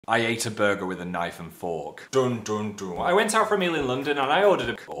I ate a burger with a knife and fork. Dun dun dun. I went out for a meal in London and I ordered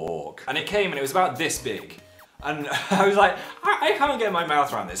a fork. And it came and it was about this big. And I was like, I can't get my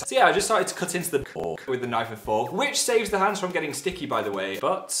mouth around this. So yeah, I just started to cut into the fork with the knife and fork, which saves the hands from getting sticky, by the way,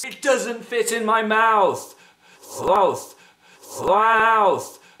 but it doesn't fit in my mouth. Mouth.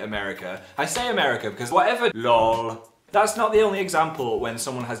 America. I say America because whatever, lol. That's not the only example when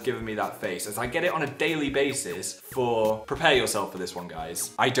someone has given me that face, as I get it on a daily basis for, prepare yourself for this one,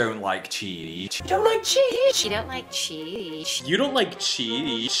 guys. I don't like Cheech. You don't like Cheech. You don't like Cheech. You don't like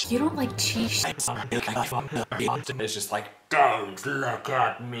Cheech. You don't like Cheech. It's just like, don't look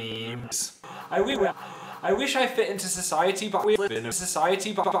at me. I wish I fit into society, but we live in a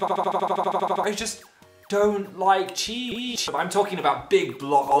society, but I just don't like Cheech. I'm talking about big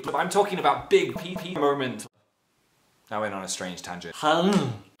block. I'm talking about big PP moment. I went on a strange tangent. Time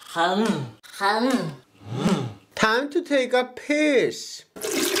to take a piss.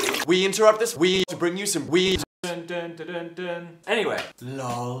 We interrupt this weed to bring you some weed. Dun, dun, dun, dun, dun. Anyway,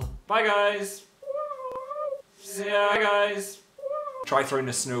 lol. Bye guys. See ya guys. Try throwing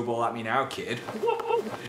a snowball at me now, kid.